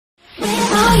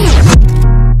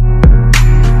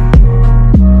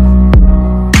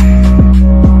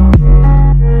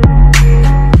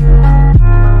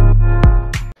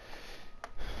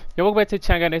back to the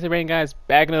channel, guys. Next guys,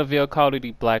 back in the video, Call of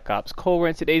Duty Black Ops Cold War.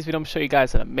 In today's video, I'm showing you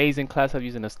guys an amazing class setup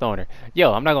using the Stoner.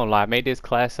 Yo, I'm not gonna lie, I made this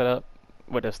class setup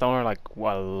with the Stoner like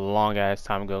a long ass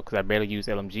time ago because I barely use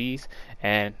LMGs,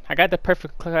 and I got the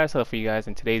perfect class setup for you guys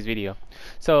in today's video.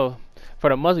 So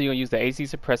for the muzzle, you're gonna use the AC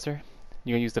suppressor.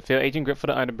 You're gonna use the field agent grip for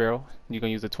the underbarrel. You're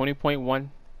gonna use the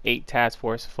 20.18 task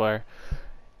force for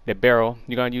the barrel.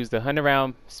 You're gonna use the 100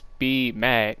 round speed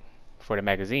mag for the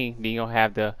magazine. Then you're gonna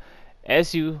have the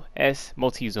SUS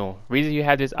multi-zoom. Reason you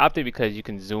have this opted because you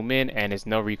can zoom in and there's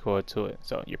no recoil to it,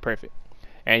 so you're perfect.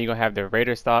 And you're gonna have the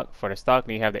Raider stock for the stock,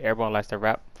 and you have the airborne elastic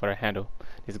wrap for the handle.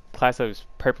 This class up is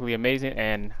perfectly amazing,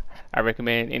 and I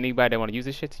recommend anybody that want to use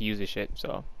this shit to use this shit.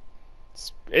 So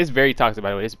it's very toxic, by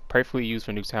the way. It's perfectly used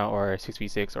for Nuketown or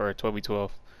 6v6 or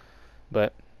 12v12.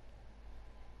 But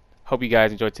hope you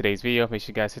guys enjoyed today's video. Make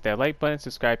sure you guys hit that like button,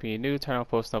 subscribe if you're new, turn on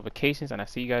post notifications, and I'll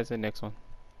see you guys in the next one.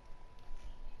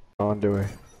 On the way.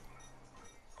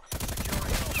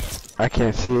 I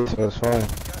can't see it, so it's fine.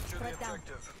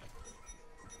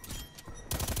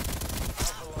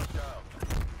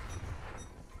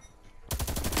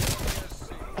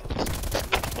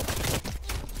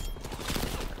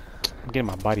 I'm getting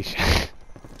my body shot.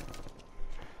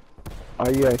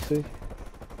 Are you actually?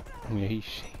 Yeah, he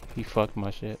fucked my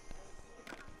shit.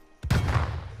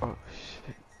 Oh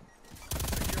shit.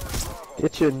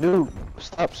 Get your noob.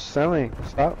 Stop selling.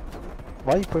 Stop.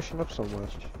 Why are you pushing up so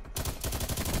much?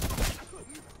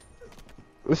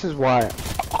 This is why.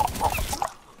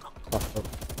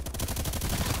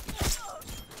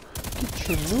 Get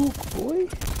your nuke, boy.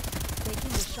 Taking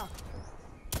the shot.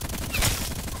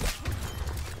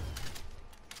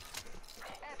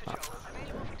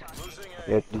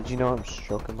 Yeah, did you know I'm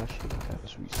stroking my shit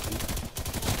as we speak?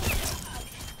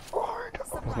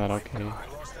 That's not okay.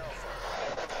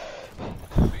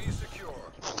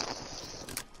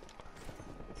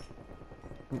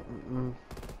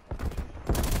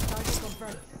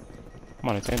 I'm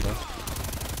on a 10 though.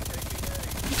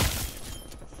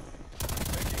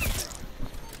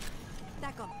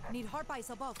 Need hard bites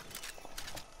above.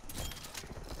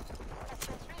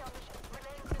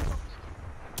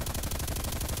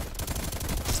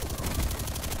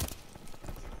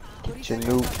 Get your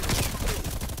noob.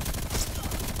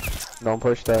 Don't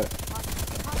push that.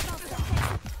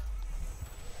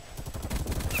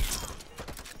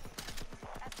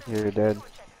 You're dead.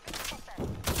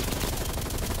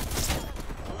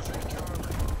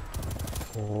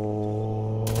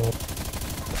 Oh.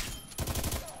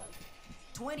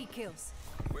 20 kills.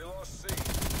 We lost C.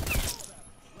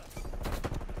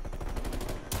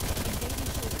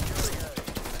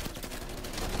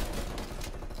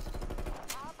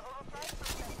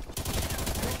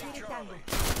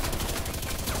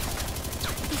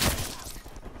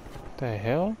 The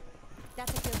hell?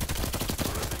 That's a kill.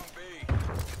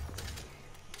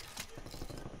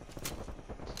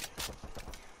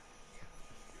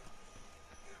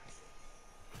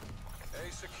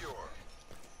 A secure.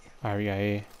 Alright, we got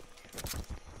A.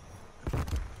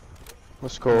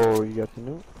 Let's go. You got the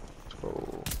noob? Let's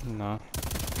go. Nah.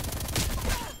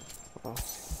 Oh.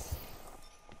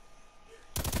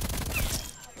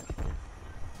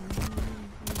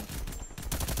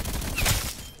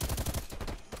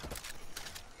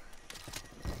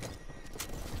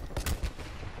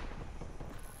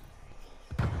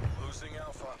 Losing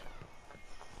Alpha.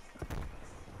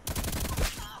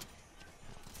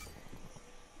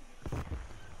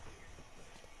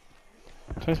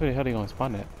 Tell us where the hell they gonna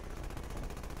spawn at.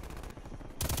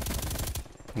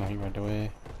 No, he ran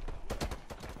away.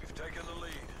 We've taken the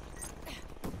lead.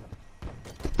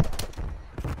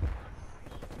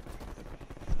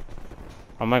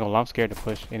 I'm not gonna lie, I'm scared to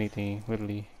push anything,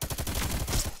 literally.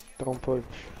 Don't push.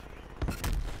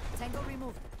 Tango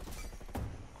removed.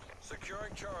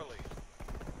 Securing Charlie.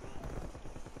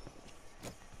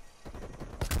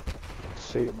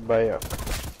 See you back.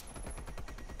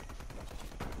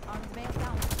 Armed male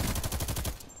down.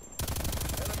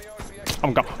 Enemy RCX.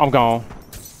 I'm gone.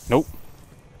 Nope.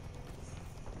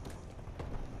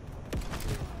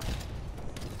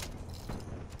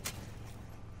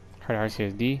 Heard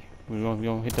RCSD. We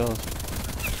don't hit those.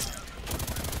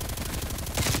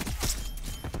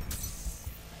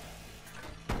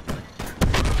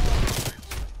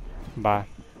 Bye.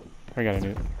 I got a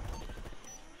nuke.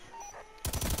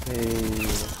 Hey,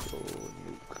 let's go,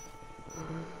 nuke.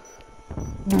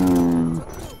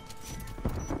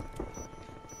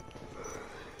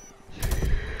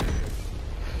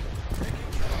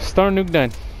 Stoner nuke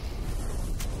done.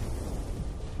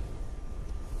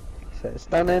 Says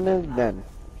Stoner nuke done.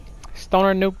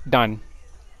 Stoner nuke done.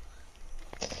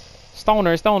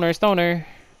 Stoner.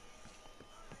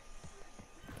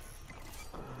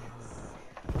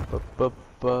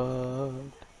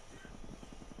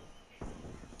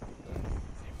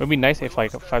 It'd be nice if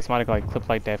like if somebody could like clip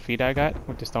like that feed I got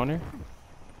with the stoner.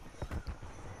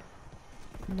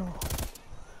 No.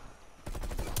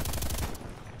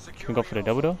 Can we go for the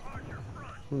double though?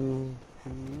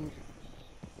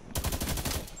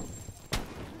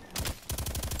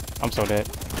 I'm so dead.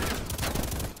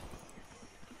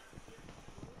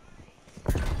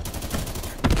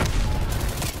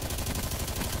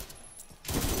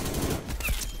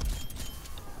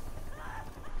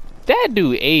 That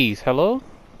dude Ace, hello?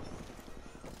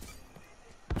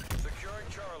 Securing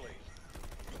Charlie.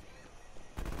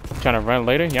 Trying to run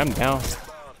later? Yeah, I'm down.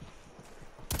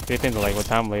 It depends on like what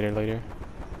time later.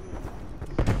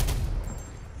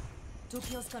 2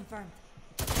 kills confirmed.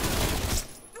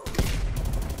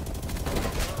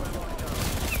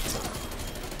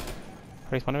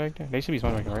 Are they spawning back there? They should be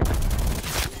spawning back there, right?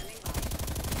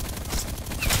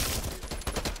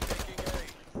 Taking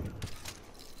A.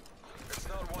 It's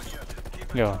not one yet. Keep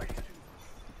it Yo. tight.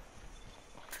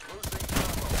 Losing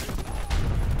Bravo.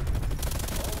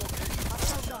 All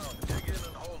locations down. Dig in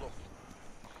and hold them.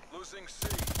 Losing C.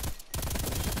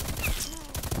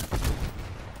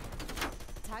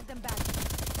 Tag them back.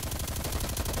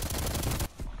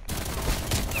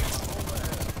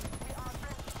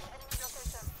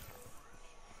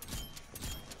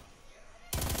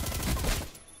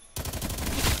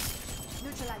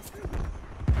 Neutralized.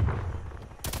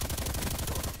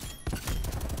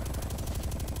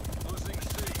 Losing C.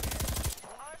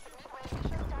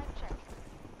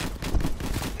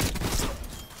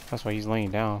 That's why he's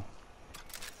laying down.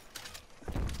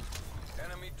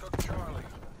 Enemy took Charlie.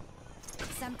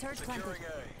 Sam turret planted. Securing A.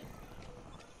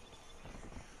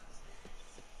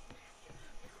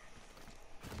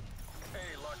 A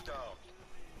locked down.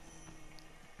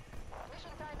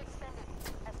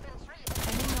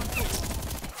 Enemy on foot.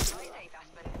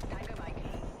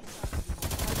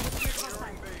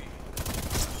 Securing B.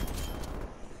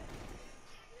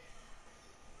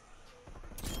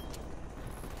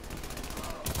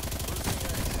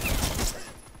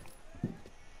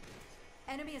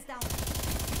 Enemy is down.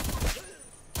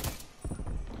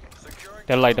 Securing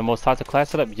They're like the most toxic class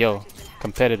setup. Yo,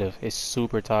 competitive. It's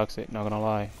super toxic. Not gonna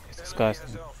lie, it's disgusting.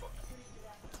 Enemy has Alpha.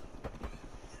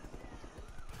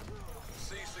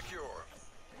 C secure.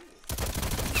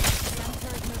 Sam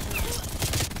turret neutralized.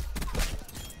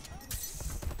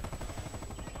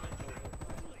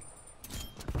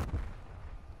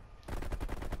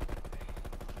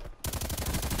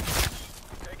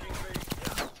 Taking B.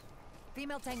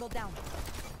 Female tango down.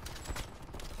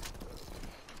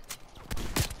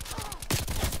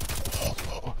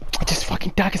 I just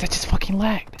fucking died because I just fucking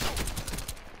lagged.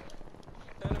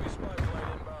 Enemy spy plane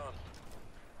inbound.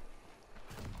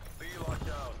 B locked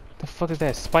down. The fuck is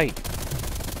that spike?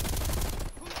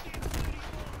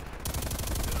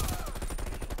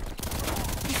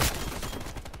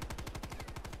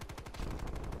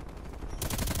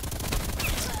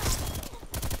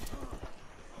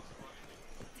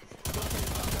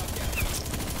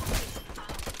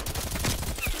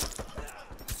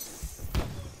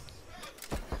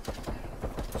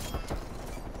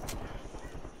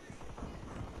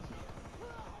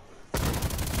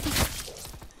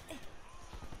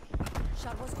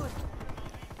 Shot was good.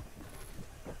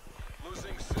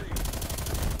 Losing C.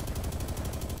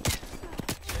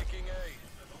 Taking A.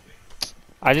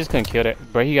 I just couldn't kill that.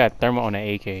 Bro, he got thermal on the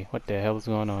AK. What the hell is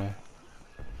going on?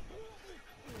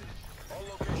 All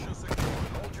locations secure.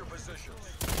 Hold your positions.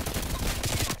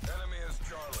 Enemy is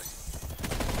Charlie.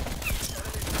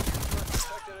 Enemy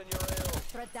protected in your AO.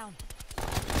 Threat down.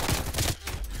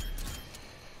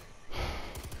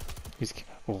 He's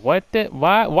what the?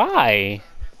 Why?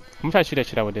 I'm gonna try to shoot that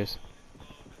shit out with this.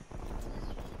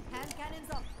 Hand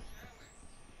cannons up.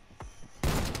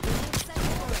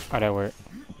 Oh, that worked.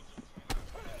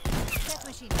 Death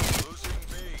machine. Losing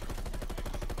B.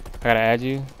 I gotta add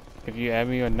you. If you add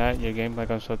me or not, your gameplay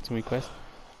gonna show to me quest.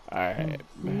 Alright.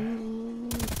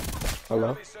 Hello?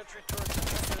 Enemy sentry turret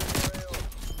detected in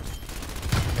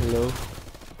your AO.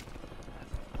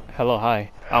 Hello? Hello, hi.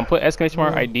 Put exclamation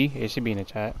mark ID. It should be in the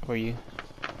chat for you.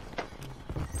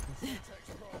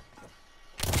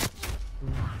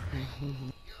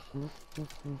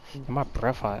 My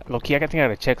breath hot. Low key, I think I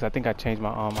gotta check 'cause I think I changed my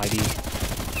ID.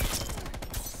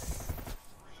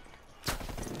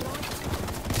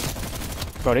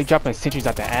 Bro, they dropping sentries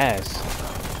out the ass.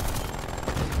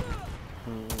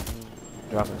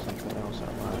 Dropping something else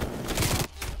out loud.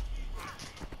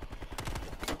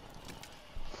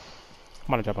 I'm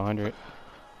gonna drop 100.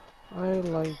 I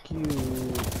like you.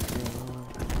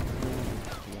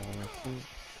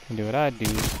 And do what I do.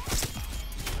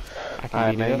 I can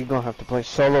Alright, beat man, it you up. gonna have to play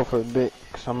solo for a bit,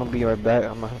 cause I'm gonna be right back.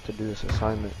 I'm gonna have to do this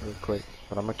assignment real quick,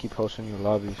 but I'm gonna keep hosting your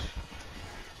lobbies.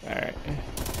 Alright.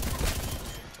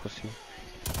 Pussy.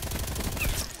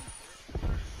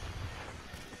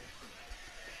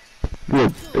 You're a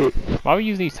bitch. Why are we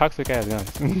using these toxic ass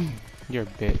guns? You're a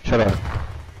bitch. Shut up.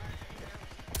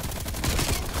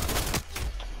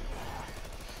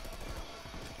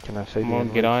 Can I say I'm the gonna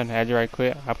get N-word? on, add you right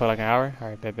quick. I'll put like an hour.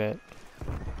 Alright, bet.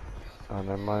 Oh,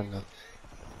 never mind then.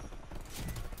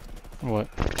 What?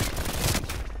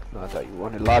 No, I thought you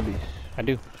wanted lobbies. I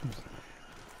do.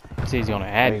 It says you wanna Are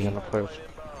add you me. gonna play with...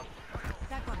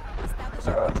 TACOM,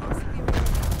 establishing control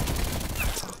superiority.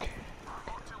 Okay.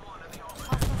 Hostile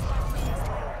spy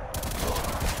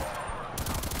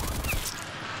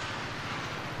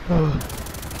plane.